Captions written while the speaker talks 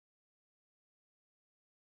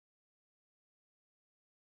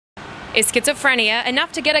Is schizophrenia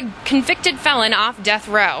enough to get a convicted felon off death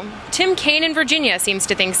row? Tim Kaine in Virginia seems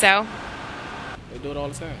to think so. They do it all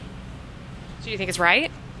the time. So you think it's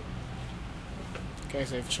right? Can't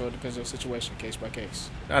say for sure. It depends on the situation, case by case.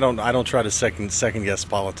 I don't try to second guess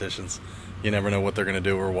politicians. You never know what they're going to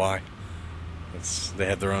do or why. They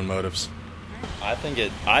have their own motives. I think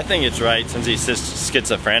it's right, since he's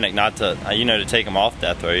schizophrenic, not to to take him off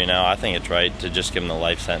death row. I think it's right to just give him the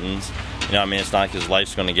life sentence. It's not like his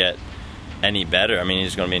life's going to get any better.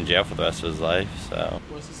 He's going to be in jail for the rest of his life. So.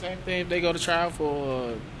 Well, it's the same thing if they go to trial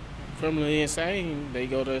for criminally insane. They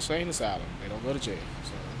go to insane asylum. They don't go to jail.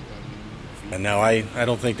 So, and no, I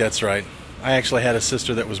don't think that's right. I actually had a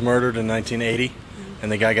sister that was murdered in 1980,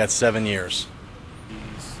 and the guy got 7 years.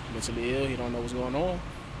 He's mentally ill. He don't know what's going on.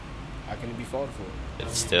 How can he be faulted for it?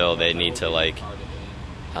 Still, they need to, I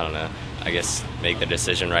guess make the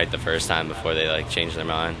decision right the first time before they, change their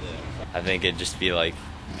mind. I think it'd just be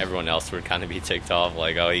everyone else would kind of be ticked off,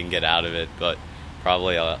 oh, you can get out of it, but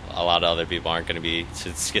probably a lot of other people aren't going to be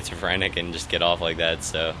schizophrenic and just get off like that,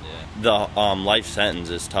 so. The life sentence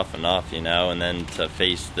is tough enough, and then to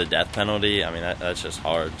face the death penalty, that's just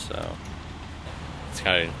hard, so. It's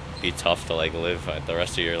kind of be tough to live the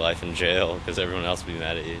rest of your life in jail because everyone else will be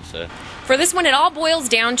mad at you, so. For this one, it all boils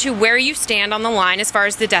down to where you stand on the line as far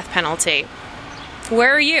as the death penalty.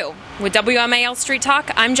 Where are you? With WMAL Street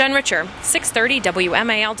Talk, I'm Jen Richer, 630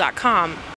 WMAL.com.